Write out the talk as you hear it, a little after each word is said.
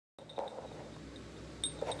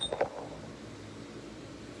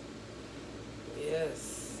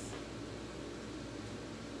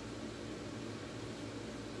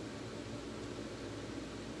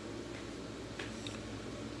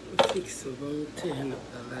So I'm going to turn up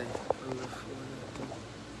the light on the phone.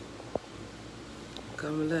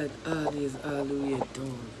 Come light all these all the way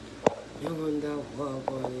down. You wonder what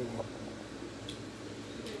going on.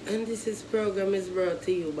 And this program is brought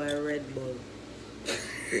to you by Red Bull.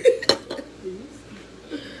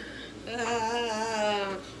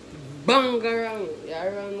 Bang around. You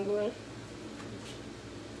around going?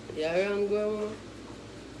 You around going?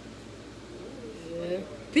 Yeah.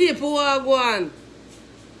 People are going.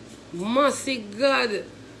 Mercy God.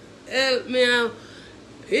 Help me out.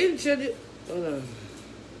 Introduce. Hold on.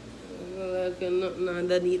 Like nothing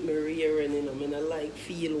underneath my rear end, you know. I mean, I like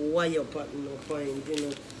feel wire pattern no point,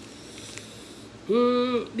 you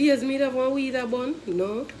know. Because me have one weed a bun,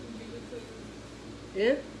 no?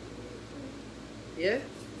 Yeah? Yeah?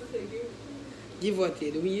 Give what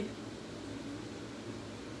the weed?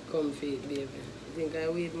 Come feed, baby. You think I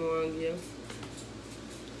weed more and give?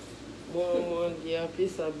 More give a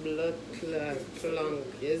piece of blood clot plank.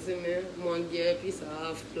 You see me? More give a piece of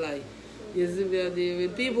half ply. You see me,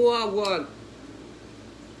 David? People are gone.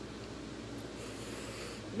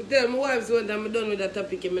 I tell my wife one time I'm done with that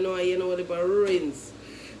topic, I know I know what it rains.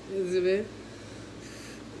 You see me?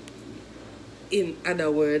 In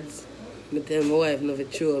other words, I tell my wife not to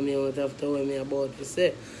throw me out after what me about to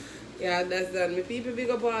say. Yeah, understand me. People pick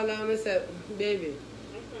up all and I say, baby.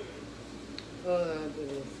 Hold on to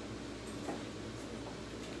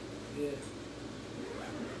this.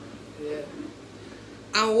 Yeah.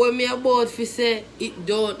 And what me about to say, it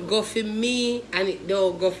don't go for me and it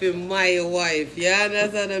don't go for my wife. You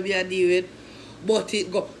understand what I deal with? But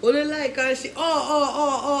it go. Only like and she,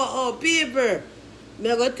 people. Me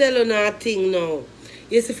go tell you a thing now.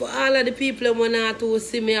 You see, for all of the people who want to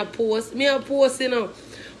see me a post, you know.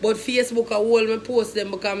 But Facebook I hold me post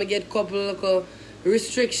them because I get couple of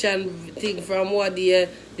restriction thing from what the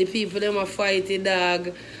people them a fight the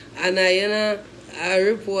dog. And I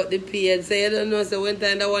report the page. So you don't know, so when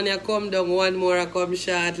time that one you come down, one more I come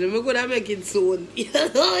shortly. I could have make it soon. You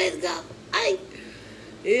know it's go.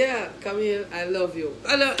 Yeah, come here. I love you.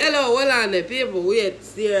 Hello, hold on there, people. Wait,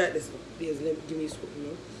 stare at this one. Please, give me something,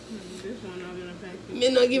 no? This one I'm gonna pack it. Me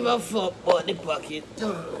no give a fuck about the pocket.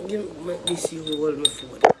 Give me this, you hold my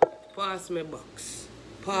phone. Pass me box.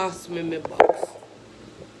 Pass me my box.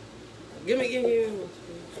 Give me,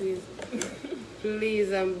 please.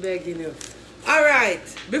 Please, I'm begging you. Alright,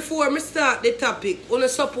 before me start the topic, wanna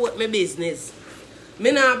support my business.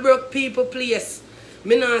 Me not broke people place.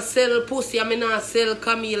 Me not sell pussy, I me not sell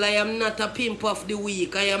Camille. I am not a pimp of the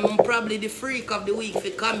week. I am probably the freak of the week for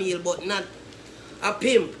Camille, but not a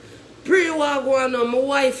pimp. Pre-war going on, my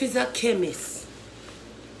wife is a chemist.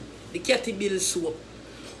 The Catty Bill soap.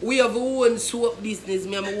 We have our own soap business,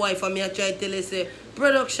 me and my wife, and me I try to tell her, say,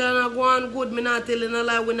 production are going good, me not telling a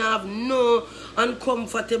lie, we not have no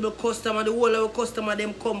uncomfortable customer, the whole of our customer,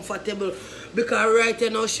 them comfortable. Because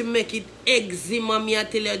right now, she make it eczema, me I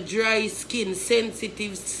tell her, dry skin,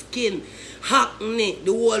 sensitive skin, acne,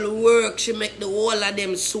 the whole work, she make the whole of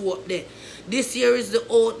them soap there. This year is the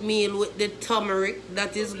oatmeal with the turmeric,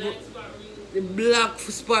 that is good. The black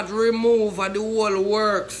spot remover, the whole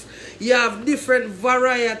works. You have different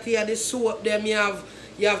variety of the soap them. You have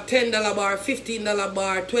 $10 bar, $15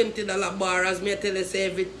 bar, $20 bar. As me tell you, say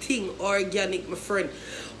everything organic, my friend.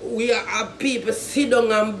 We have people sit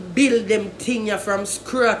down and build them thing from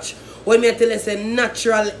scratch. When me tell you, say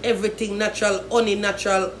natural, everything natural, honey,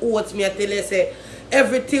 natural oats. Me tell you, say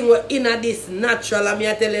everything we in this natural. And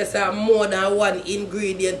me tell you, say more than one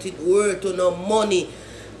ingredient. It worth to no money.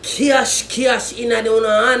 Cash in the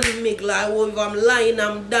hand make like if I'm lying,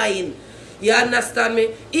 I'm dying. You understand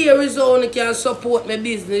me? Here is how you can support my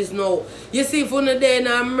business now. You see, if you're there in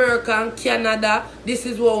America and Canada, this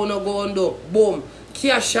is what you're going to do. Boom.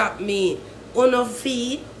 Cash up me. On a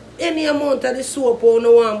fee, any amount of the soap you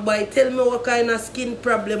want to buy, tell me what kind of skin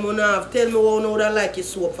problem you have. Tell me what you would like your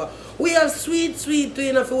soap for. We have sweet too,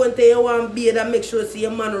 you know, if you want to you want beard and make sure see your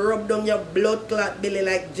man rub down your blood clot belly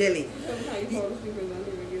like jelly.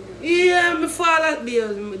 Yeah, my father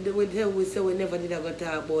with her we say we never did ever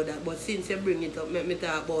talk about that. But since you bring it up, me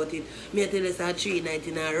talk about it. Me tell us a 3 nights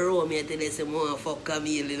in a row, me tell us more fuck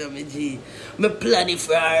Camille, you know me G. Me plan it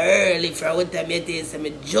for her early for what time me tell you say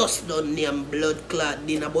me just done name blood clot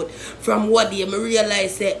dinner. But from what day me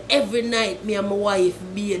realize say every night me and my wife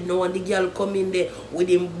bathe now and the girl come in there with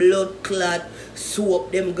him blood clot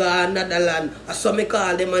soap them go another land. So me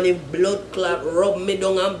call them and him blood clot rub me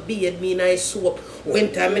down and bathe me in a soap.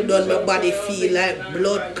 When time I done, my body feel like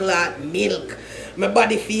blood clot milk. My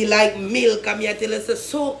body feel like milk. And I tell you,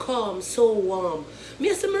 so calm, so warm.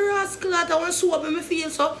 Me say, my rascal, I want soap and me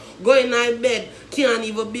feel so. Go in my bed, can't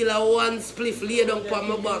even build a one spliff, lay down on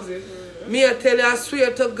my back. Me I tell you, I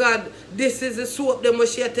swear to God, this is the soap them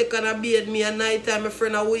she take and I bathe me at night time, my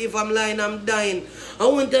friend. I if I'm lying, I'm dying.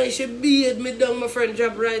 And one time she bathe me down, my friend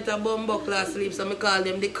drop right a bumbuckler sleep, so I call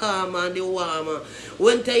them the calmer and the warmer.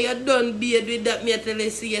 One time you done bathe with that, me I tell you,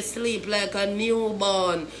 see you sleep like a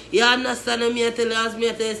newborn. You understand me? I tell you, as me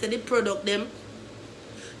I tell you, say the product them.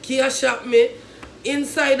 Cash shop me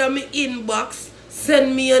inside of me inbox.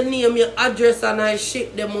 Send me your name, your address, and I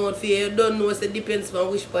ship them out for you. You don't know, so it depends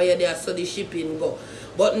on which part you're there, so the shipping go.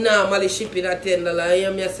 But normally shipping at $10. I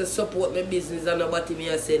am here to support my business and nobody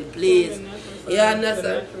me sell, please. You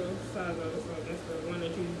understand?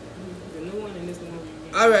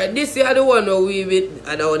 Alright, this is the one we with,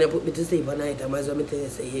 and I want to put me to sleep at night time, as I tell you,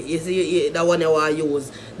 say, you see that one I want to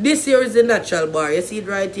use. This here is the natural bar. You see it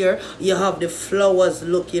right here? You have the flowers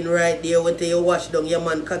looking right there. When you wash down your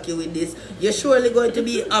man cocky with this, you're surely going to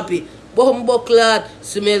be happy. Bumbuckler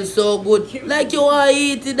smells so good. Like you want to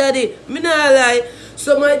eat it, daddy. Me not lie.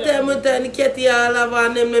 So my time the kitty all have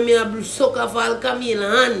on them, me a suck off all Camille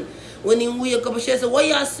hand. When he wake up, she say, why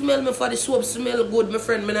you smell me for the soap smell good, my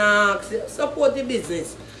friend? Me nah ask you. Support the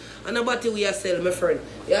business. And nobody we sell, my friend.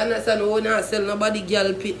 You understand? We not sell nobody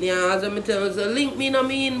girl pitney. As I tell you, so link me in my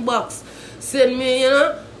inbox. Send me, you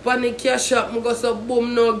know, on the cash up. I go so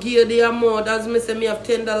boom now, give the amount. As I say, me have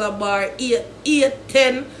 $10 bar, 8,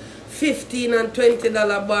 10, 15 and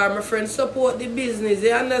 $20 bar, my friend. Support the business.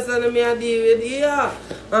 You understand me? I deal with yeah.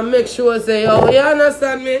 And make sure say, oh, you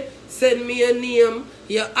understand me? Send me your name,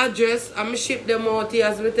 your address, and I ship them out here.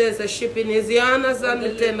 As we tell you, shipping is, you understand the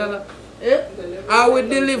 $10? Eh? I will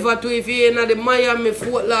deliver to if you're in the Miami,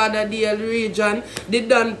 Fort Lauderdale region. They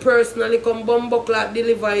done personally come bumbuckler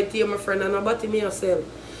deliver it to you, my friend, and nobody me yourself.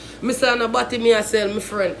 I say nobody me yourself, my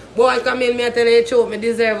friend. Boy, come in, me tell you, choke, me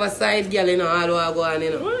deserve a side girl, you know, all I go on,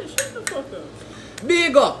 you know. What? Shut the fuck up.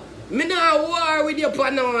 Big up. Me not war with you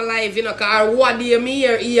upon our life, you know, because what do you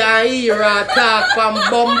hear talk from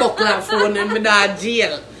bumbuckler phone and me da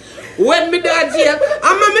jail. When me da jail,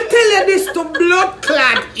 I'm going to tell you this to blood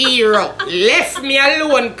clad era. Left me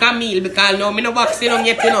alone, Camille, because now me no vaccine on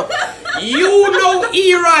yet, you know. You know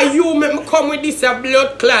era, you make me come with this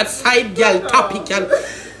blood clad side girl topic and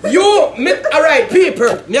you, me, alright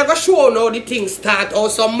people, me go show now the thing start or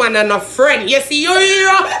some man and a friend. You see you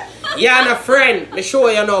era? You and a friend, me show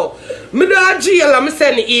you now. Me da jail and me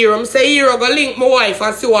send the hero. Me say hero go link my wife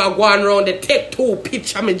and see what going around the take 2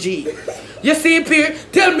 picture me G. You see Pierre?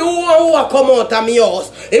 Tell me who come out of me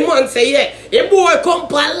house. A man say yeah. A boy come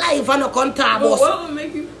for life and a come talk about. What will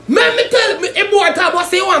make you? Man, me tell me, a boy talk about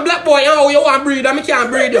say you want black boy and how you want breed and me can't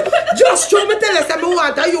breed you. Just show me tell you say me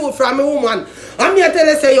want a you from a woman. And me tell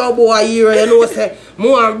you say your boy here, you know say me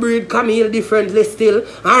want breed Camille differently still.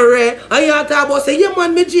 And Ray, and you talk about say yeah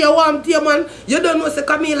man, me G want you man. You don't know say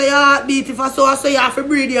Camille your heartbeat if I so you have to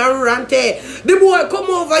breed you and run tear. The boy come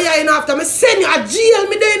over here and after me send you a jail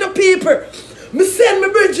me there in the people. Me send me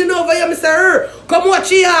bridging over here, me say come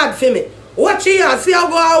watch your yard for me. Watch your yard, see how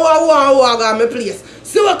go my place.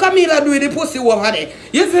 See what Camila do with the pussy over there.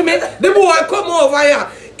 You see me? The boy come over here.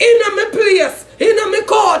 In my place, in my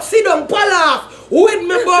court, sit down, pull off. With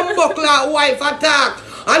me bumbuckler wife attack.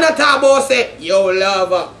 And I talk about say, yo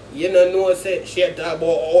lover. You know say she talk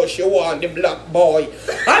about how she want the black boy. And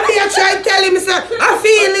me I try to tell him, say, I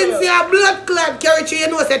feel in a blood clot carry you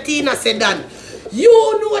know say Tina said that.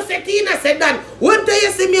 You know say Tina said that. When do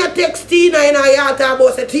you see me I text Tina in a yard talk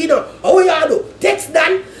about say Tina, how you do? Text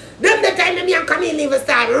Dan. Them the time me and Camille even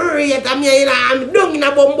start rate and me I'm down in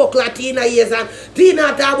a bumbuckler Tina years and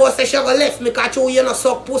Tina talk about say she go left me cause you know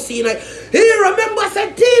suck pussy you know. You remember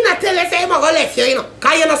say Tina tell you say I'm go left you know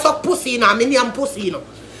cause you know suck pussy you know me name pussy you know.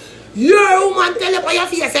 Your woman tell you for your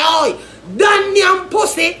face say oi Dan name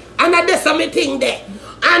pussy and I do some thing there.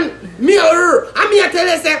 And me and me tell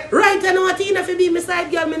you say right you know what Tina fi be my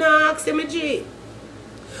side girl me not ask you me G.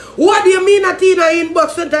 What do you mean a Tina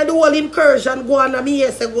inbox when the whole incursion go on and me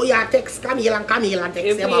say go ya text Camille and text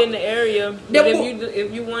if them we in the area, but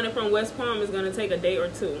if you want it from West Palm, it's gonna take a day or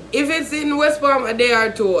 2. If it's in West Palm a day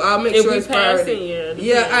or 2, I'll make sure it's passing,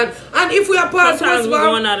 yeah, and if we are past sometimes West Palm,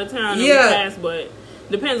 we're going out of town and we pass, but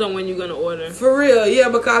depends on when you're gonna order. For real, yeah,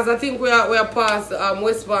 because I think we are past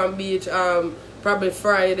West Palm Beach probably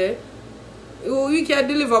Friday. We can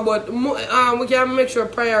deliver, but we can make sure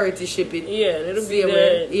priority shipping. Yeah, it'll be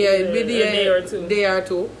there. Yeah, it'll be there. A day or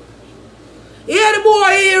 2. Yeah, the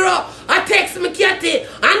boy here, I text me Kitty,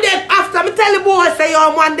 and then after me tell the boy say,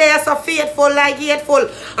 yo, one day so faithful like hateful,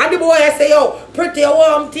 and the boy say, yo, pretty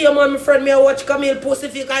warm tea, man, my friend, me watch Camille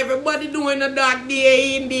Pacific, everybody doing a dark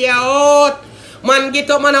day in there out. Man, get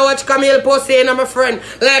up, man, I watch Camille Pussy and my friend.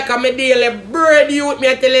 Like I'm a daily bread youth, me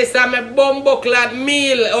I tell you, I'm a bumbuckler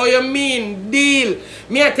meal. How you mean? Deal.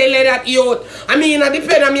 Me I tell you that youth. I mean, I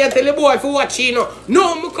depend on me, I tell you boy, for watch, you know.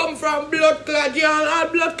 No, me come from blood clot, all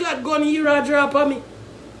blood clot gun hero drop on me.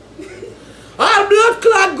 All blood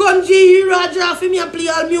clot gun hero drop for me and play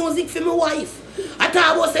all music for my wife. I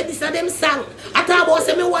thought about say this a them song. I thought about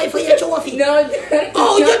say my wife for your trophy. No,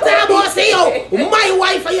 oh, you thought about say yo, my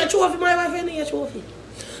wife for your trophy, my wife for your trophy.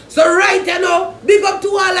 So right you know, big up to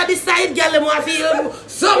all of the side girl them I feel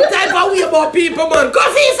some type of way about people, man.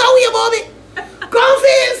 Come feel some way about me. Come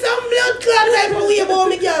feel some blood clot type of way about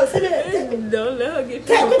me, girl. See me? Take me. Don't let her get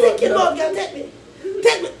take me thinking about girl, take me.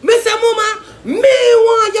 Take me. Me say mama, me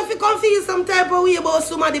want you to come feel some type of way about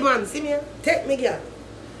somebody, man. See me? Take me, girl.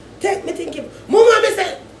 Take me thinking. Mama, me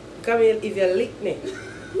say, Camille, if you lick me,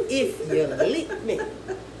 if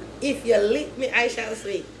you lick me, I shall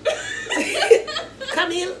say.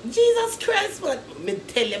 Camille, Jesus Christ, but me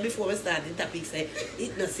tell you before we start the topic, say,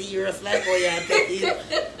 it's not serious like how you take it.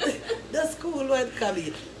 That's cool one,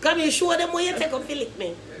 Camille. Camille, show them where you take up to lick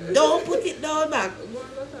me. Don't put it down back.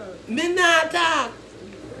 Me not talk.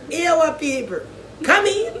 Hear what people.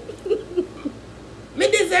 Camille. Me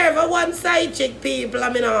deserve a one side chick people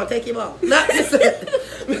and me now take him out. Not this.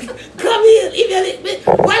 Come here, if you lick me.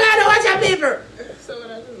 Well, I don't watch your paper. So what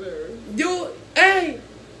I deserve. You, hey,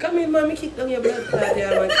 come in, mommy, kick down your blood clot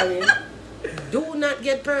there, man, come in. Do not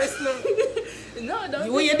get personal. No, don't.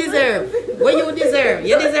 What you deserve? What you deserve?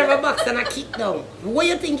 You deserve a box and a kick down. What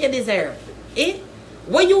you think you deserve? Eh?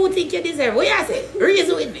 What you think you deserve? What you say?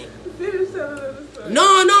 Reason with me.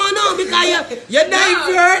 No, because you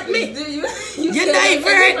divert me. You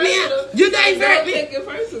divert me. You divert me.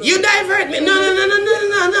 You divert me. No.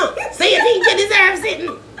 So you think you deserve something?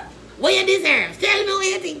 What you deserve? Tell me what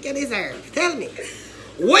you think you deserve. Tell me.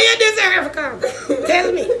 What you deserve, come.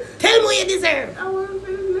 Tell me. Tell me what you deserve. I want to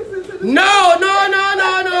listen to this. No.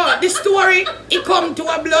 The story, it come to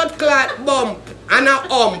a blood clot bump and a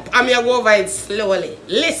hump. And me go over it slowly.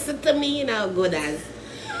 Listen to me now, good as.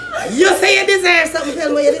 You say you deserve something, tell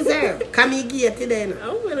me what you deserve. Come here get today now.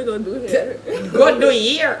 I'm gonna go do here. Go do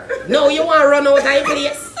here. No, you want to run out of your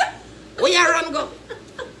place. Where you run go?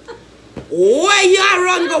 Where you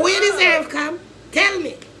run go? Where you deserve, come? Tell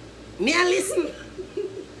me. Me I listen.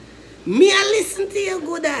 Me I listen to you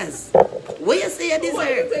good as. Where you say you deserve? Why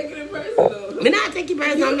you taking it personal? Me not take it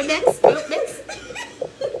personal. Me vex. Me look vex.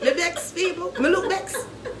 Me vex people. Me look vex.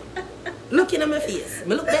 Looking at my face.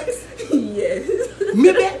 Me look vex. Yes.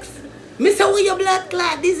 Me vex. Me say what your blood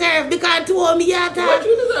clot deserve because you told me you talk. What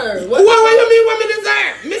you deserve? What you mean what me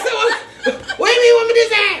deserve? Me say what you mean what me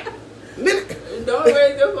deserve? Don't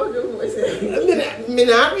raise your fucking voice. Me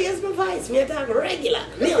not raise my voice. Me talk regular.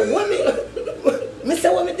 Me what me say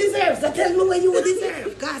what me deserve. So tell me what you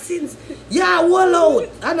deserve. Cause since you are wall out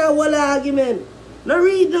and a wall argument. No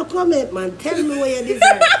read no comment, man. Tell me what you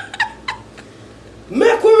deserve.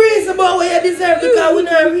 Make we raise about what you deserve because we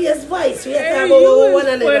not raise voice. We talk about what one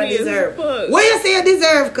another deserve. What you say you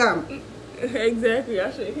deserve, come? Exactly. I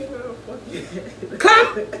should hit her fucking. Come?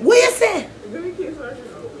 What you say? Let me kiss her over.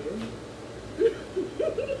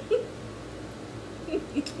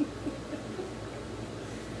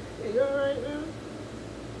 You alright now?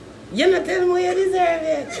 You're not telling me what you deserve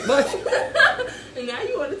yet. But and now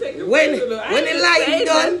you want to take the when the life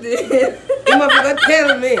done, you must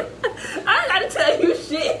tell me. I gotta tell you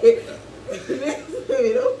shit.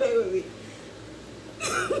 Don't play with me.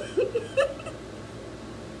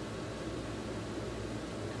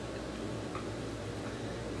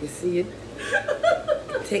 You see it?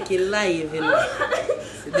 Take it live, you know.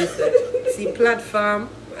 See this, see platform.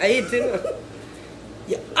 I eat it.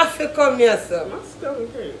 You have to come here, sir. My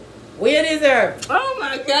stomach hurts. What you deserve? Oh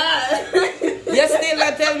my God. You still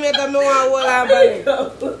not tell me that I want to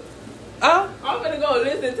hold on. Huh? I'm gonna go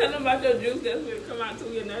listen. Tell them about your juice that's gonna come out too.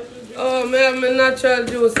 Your natural juice. Oh man, my natural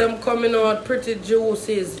juice. I'm coming out pretty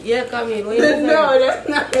juices. Yeah, come in. What you deserve? No, that's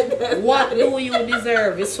not. What do you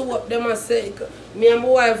deserve? It's what them I say. Me and my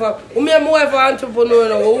wife are entrepreneur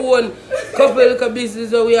now. We own couple little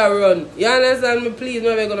business that we are run. You understand me? Please,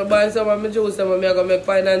 maybe I'm gonna buy some of my juice and I'm gonna make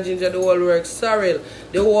pine and ginger, the whole works. Sorrel,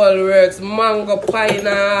 the whole works. Mango, pine and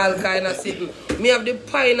all kind of sitting. Me have the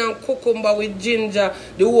pine and cucumber with ginger,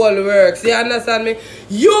 the whole works. You understand me?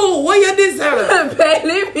 You, what you deserve? Babe,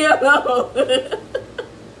 leave me alone.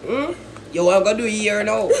 You want to do here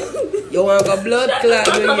now? You want to go blood clot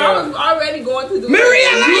do here? I was already going to do me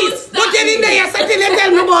realize, but you didn't there, you sitting there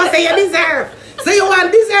tell me about say you deserve. So you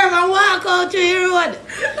want deserve and walk out to your road.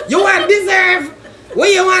 You want deserve. What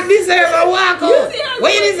you want deserve and walk out.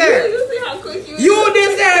 What you deserve? You see how quick you You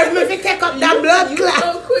deserve me to take up that blood You clot.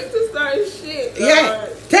 so quick to start shit. Yeah.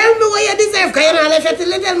 Tell me what you deserve, because you know, let you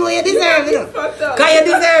tell me what you deserve, you know. Fucked up. Because you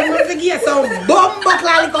deserve me to get some bumbo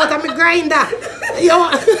clot out of my grinder. You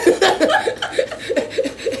want...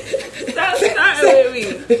 Stop starting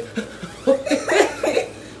with me.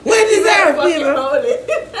 What you deserve, Fucking people? hold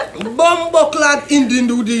it. Bumbo clot in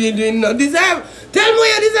deserve. Tell me what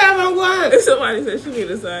you deserve and go on. Somebody said she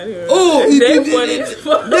need a sign here. Oh, they funny as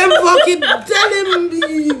fuck. them fucking tell him,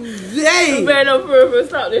 hey. Better no for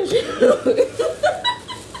stop this shit.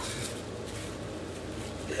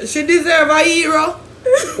 She deserve a hero.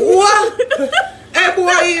 What? Hey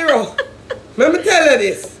boy, hero. Let me tell you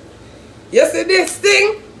this. You see this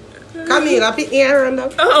thing? Camille, I pick me a random.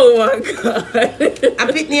 Oh my god.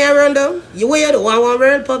 I pick me a random. You wear the one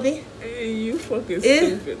world puppy? Hey, you fucking Eh?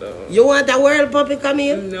 stupid though. You want a world puppy,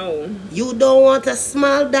 Camille? No. You don't want a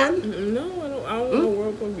small Dan? No, I don't want a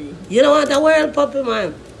world puppy. You don't want a world puppy,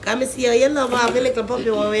 man. Come see how you love have a little puppy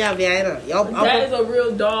when we have here, you know. That is a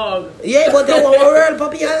real dog. Yeah, but you want a world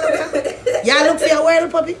puppy, you look for a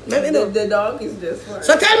world puppy? Let me know. The dog is just fine.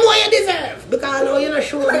 So tell me what you deserve, because I know you're not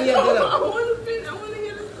sure me yet. I want to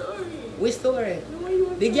hear the story. Which story? No, you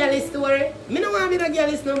want The girl story? Me no want to be the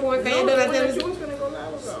girl no more, because you don't tell me. you was gonna go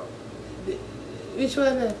live about. Which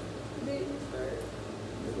one?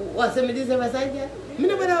 What, so me deserve a side girl? Me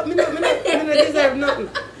no deserve nothing.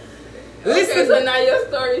 Listen. Okay, so now your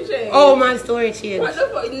story changed. Oh, my story changed. What the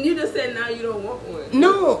fuck? You just said now you don't want one.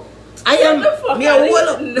 No. I am. Get the fuck Me out a of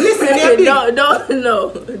whole. here. Listen, me a big.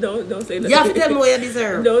 Don't say that. You have to tell me what you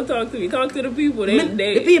deserve. Don't talk to me. Talk to the people.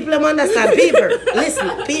 The people them understand. People,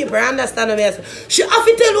 listen. People understand what I say. She have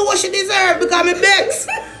to tell me what she deserve because me begs.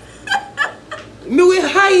 Me will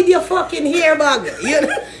hide your fucking hair bag.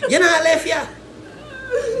 You know I left ya.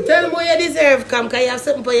 Tell me what you deserve, come, because you have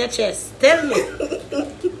something for your chest. Tell me.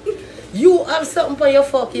 You have something for your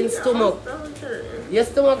fucking stomach. Your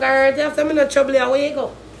stomach hurt after me not trouble you. Where you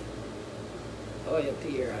go? Oh, your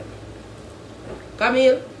period.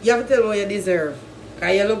 Camille, you have to tell me what you deserve.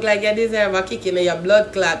 Because you look like you deserve a kick in your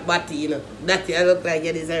blood clot body, you know. That you look like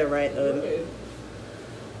you deserve right now. Okay.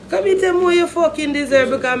 Come here, tell me what you fucking deserve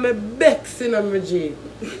because I'm a vexing on my G.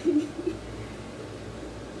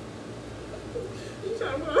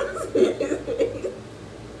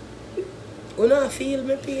 You don't feel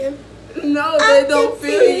me pain? No, they don't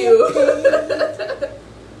feel you.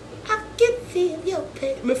 I can feel your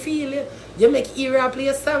pain. Me feel you. You make Era play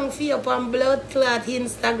a song for you on Blood Clot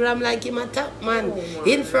Instagram like him a top man. Oh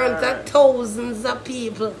in front of thousands of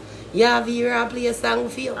people. You have Era play a song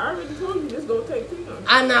for you. I already told you just go take Tina.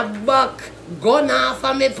 And a buck gun off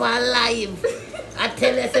of me for live. I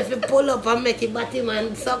tell us if you pull up and make it batty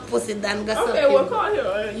man suck pussy then go suck Okay, him. well call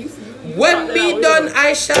her. You When be done,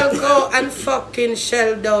 I shall go and fucking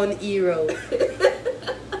shell down hero.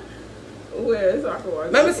 Where is Aqua?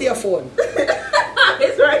 Let me see your phone.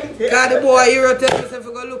 It's right there. Cause the boy hero tell me if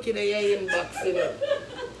you go look in your inbox, you know.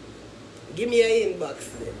 Give me your inbox.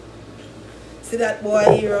 See that boy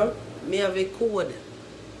hero? Me have a code.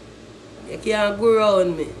 You can't go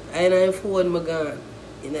around me. I know your phone me gone.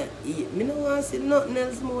 You know, me no want to see nothing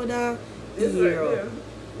else more than hero.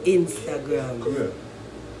 Right Instagram. Come here.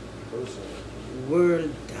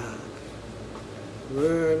 World dog.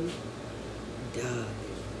 World dog.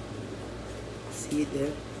 See it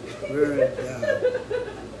there? World dog.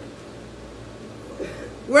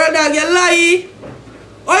 World dog, you lie.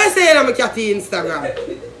 What you saying on my catty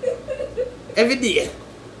Instagram? Every day.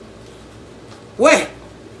 Where?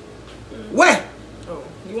 Where? Oh,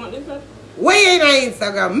 you want this one? Where you in on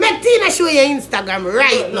Instagram? Make Tina show you Instagram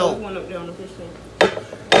right No, now. there's one up there on the fish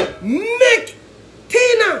tank. Make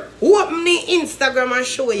Tina open the Instagram and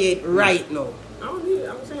show you it right now. I don't need it.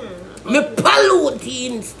 I'm saying. Me pollute the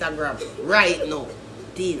Instagram right now.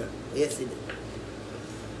 Tina, you see that?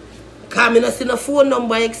 Because I don't see no phone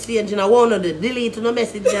number exchange and I want to delete no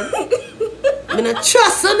message. I don't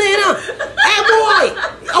trust on you, know. Hey boy,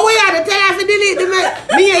 how you have to tell her to delete the message?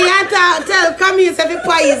 Me and you tell Camille if you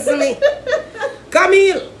poison me.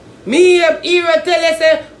 Camille, me and Era tell you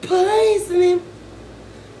say poison him.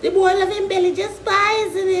 The boy love him belly just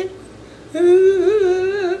poison him.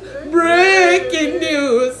 Breaking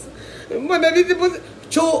news. Mother did the pussy.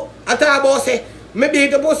 Cho, I talk about say, me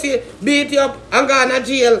beat the pussy, beat you up, and go to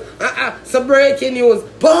jail. So breaking news.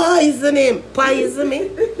 Poison him. Poison me.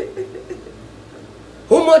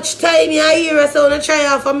 How much time you hear us on a try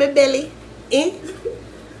off of my belly? Eh?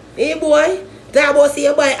 Eh, boy? Talk about say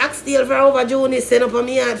your boy Axtale for over June send up on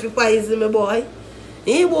me yard for poison me, boy.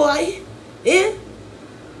 Eh, boy? Eh?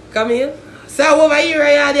 Come here. So over here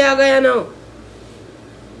I are going now.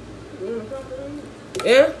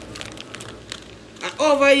 Yeah?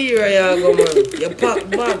 Over here, you go, man. You pack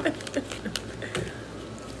bag.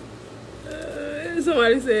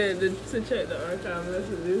 Somebody said to check the archive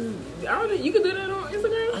messages. I don't know. You can do that on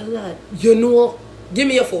Instagram? A lot. You know, give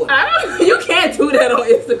me your phone. I don't know. You can't do that on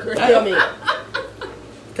Instagram. Tell me.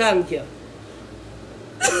 Thank you.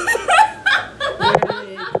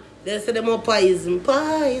 They say them more poison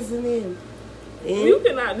him. You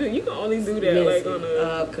cannot do. You can only do that like on a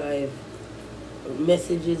archive.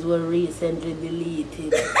 Messages were recently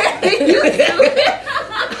deleted.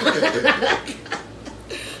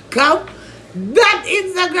 Come. That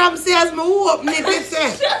Instagram says me open it. It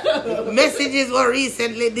says messages were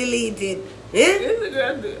recently deleted.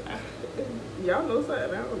 Instagram, y'all know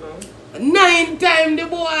something, I don't know. 9 times the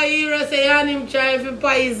boy here say and him trying to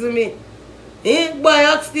poison me. Boy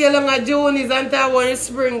I stay along a Jones and I want to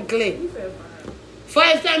sprinkle. He said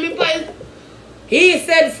 5. 5 times he poison. He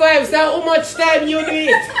said 5, so how much time you do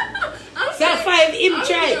it? So 5 him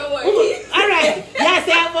try. Alright, yes,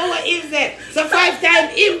 what is that? So 5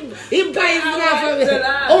 times him poison for me.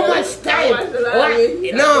 How much time?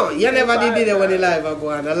 What? No, you never did it when the live I go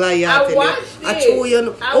on. I lie I watched it. I told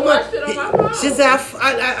you. I watched it on my phone. She said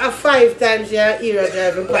 5 times she hear her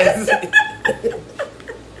driving poison.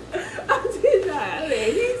 I did not.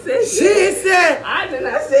 He said She said. I did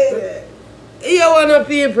not say that. You want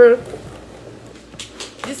people.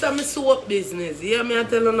 This is my soap business. You hear me? I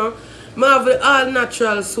tell you now. I have all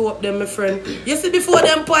natural soap them, my friend. You see, before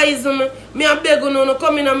them poison me, I beg you to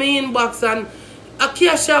come in my inbox and a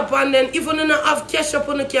cash up, and then if you don't have cash up,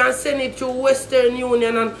 you can send it to Western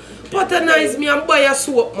Union and patronize me and buy a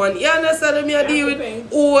soap, man. You understand me? I deal with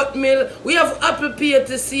oatmeal. We have Apple Pay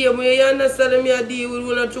to see me. You understand me? I deal with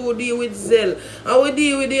one or two, deal with Zelle. And we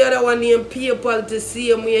deal with the other one named PayPal to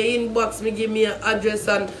see me. Inbox me, give me an address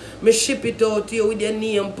and me ship it out to you with your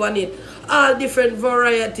name on it. All different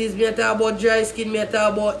varieties. Me talk about dry skin, me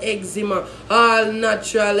talk about eczema. All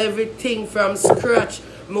natural, everything from scratch.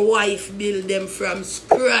 My wife build them from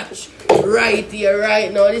scratch. Right here,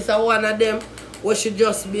 right now. This is one of them. What she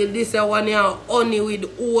just build. This is one here, honey with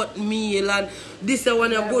oatmeal, and this is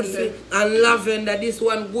one good for and lavender. This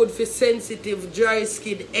one good for sensitive dry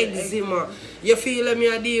skin, eczema. You feel me?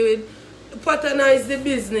 I deal with patronize the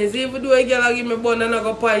business. Even though a girl give me bun and I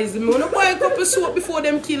go poison me, I buy a couple soap before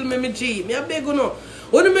them kill me. Me G. Me I beg you know.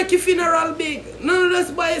 When you make your funeral big, no,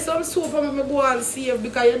 just buy some soap and me go and save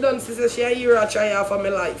because you don't see she a year a try off of my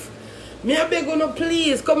life. Me I beg you no,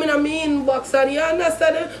 please come in my inbox and you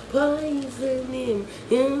understand? Poison him.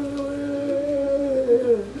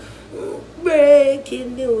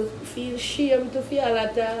 Breaking news. Feel shame to feel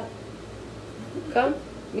that. Come,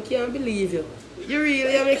 I can't believe you. You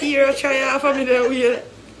really make a hero try off of me that way.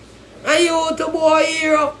 And you to boy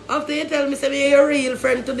hero. After you tell me say you're a real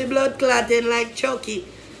friend to the blood clotting like Chucky.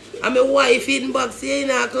 And my wife inbox you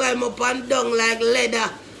know climb up and down like leather.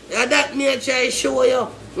 That me I try to show you.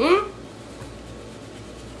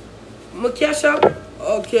 My cash app?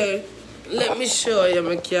 Okay. Let me show you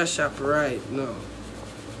my cash app right now.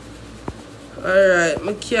 Alright,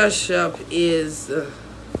 my cash app is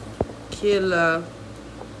Killer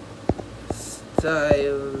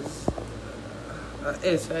Styles.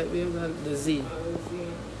 S, right? We have got the Z.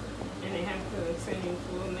 And they have to send you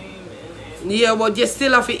full name and yeah, but you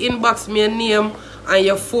still have to inbox me a name and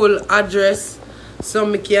your full address so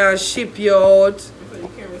me can ship you out. so you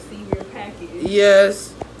can receive your package.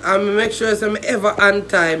 Yes. And make sure I'm ever on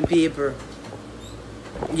time, people.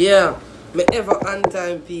 Yeah, me ever on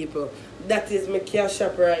time, people. That is my cash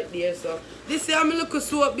app right there, so. This is my little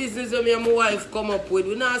soap business that me and my wife come up with.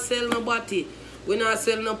 We not sell no body. We not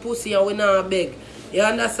sell no pussy and we not beg. You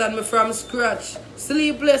understand me from scratch.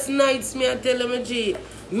 Sleepless nights, me I tell them, G.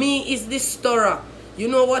 Me is the stirrer. You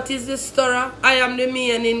know what is the stirrer? I am the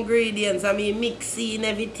main ingredients. I mean mixing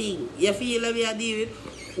everything. You feel me I do it?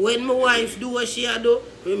 When my wife do what she do,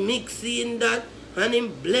 we mix in that and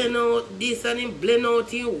him blend out this and him blend out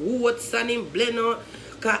him oats and him blend out.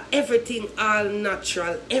 Cause everything all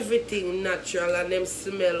natural, everything natural and them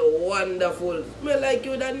smell wonderful. Smell like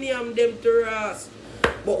you would name them to us.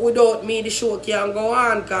 But without me the show can't go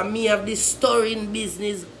on cause me have this storing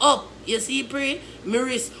business up. You see, Pre? Me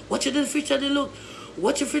wrist. Watch you do the feature the look.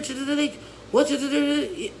 Watch your feature the look. What you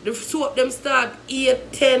do? The soap them start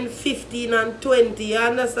 8, 10, 15 and 20. You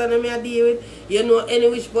understand what I deal with? You know any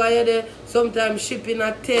which boy you there. Sometimes shipping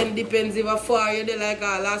at 10 depends if how far you there like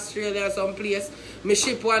all Australia or some place. Me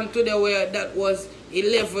ship one to the where that was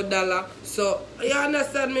 $11. So you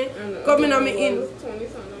understand me? Coming on me in.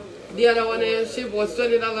 The other one I ship was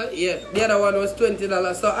 $20. Yeah, the other one was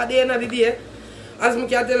 $20. So at the end of the day, as me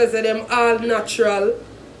can tell you, say them all natural.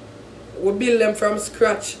 we build them from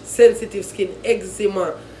scratch. Sensitive skin,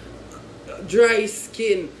 eczema, dry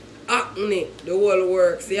skin, acne, the whole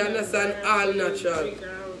works. You understand? All natural.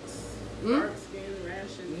 Dark skin,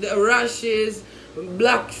 rashes. The rashes,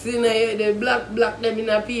 blacks in the black them in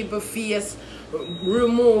a people's face.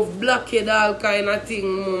 Remove, blockade, all kind of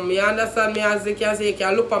thing, mum. You understand me? As you can say, you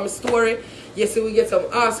can look at my story. Yes, we get some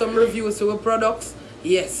awesome reviews to our products.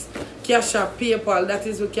 Yes. Cash App, PayPal, that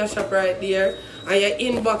is with Cash App right there. And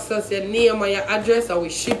you inbox us your name and your address and we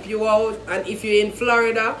ship you out. And if you're in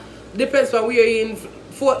Florida, depends on where you're in,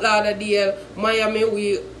 Fort Lauderdale, Miami,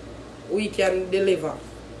 we can deliver.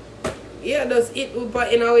 Yeah, that's it. We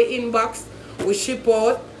put in our inbox, we ship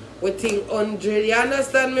out. We think 100, you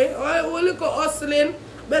understand me? Oh, we look at hustling.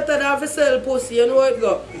 Better than to sell pussy, you know how it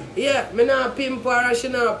go. Yeah, me not pimp her and she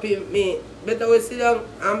not pimp me. Better we sit down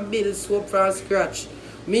and build soap from scratch.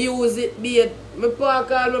 Me use it, me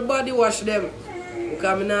park all my body wash them.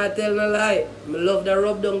 Because me not tell no lie. Me love the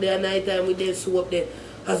rub down there night time with the soap there.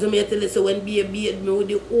 As me tell you, so when baby me with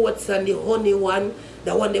the oats and the honey one,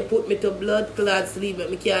 the one they put me to blood clot sleep,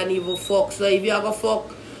 but me can't even fuck. So if you have a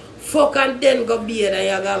fuck and then go bed and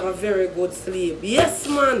you have a very good sleep. Yes,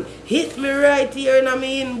 man. Hit me right here in my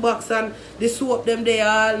inbox and the soap them they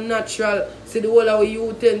all natural. See the whole of our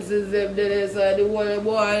utensils them there, so the whole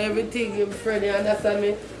boy, everything, my friend, you understand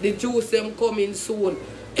me? The juice them coming soon.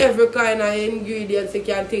 Every kind of ingredients you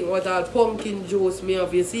can think about. All pumpkin juice me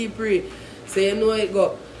have, you see pre. So you know it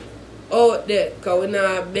go out there, because we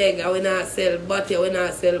not beg and we not sell body, we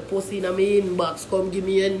not sell pussy in my inbox. Come give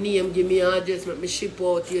me your name, give me your address, make me ship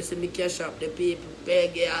out here, so me cash up the people,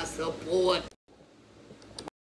 beg your support.